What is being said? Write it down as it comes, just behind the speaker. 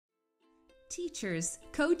Teachers,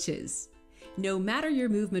 coaches, no matter your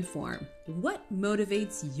movement form, what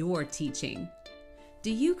motivates your teaching?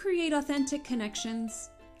 Do you create authentic connections?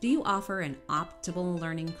 Do you offer an optimal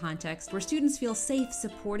learning context where students feel safe,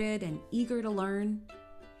 supported, and eager to learn?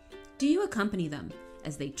 Do you accompany them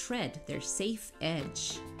as they tread their safe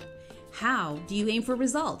edge? How do you aim for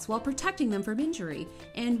results while protecting them from injury?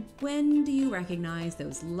 And when do you recognize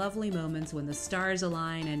those lovely moments when the stars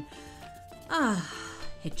align and,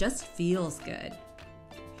 it just feels good?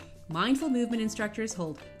 Mindful movement instructors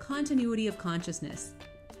hold continuity of consciousness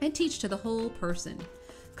and teach to the whole person,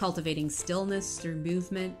 cultivating stillness through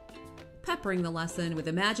movement, peppering the lesson with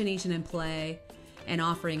imagination and play, and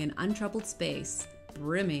offering an untroubled space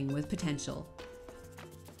brimming with potential.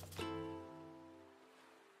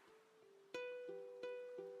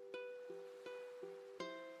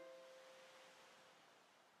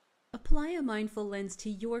 Apply a mindful lens to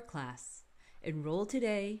your class. Enroll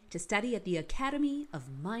today to study at the Academy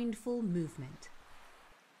of Mindful Movement.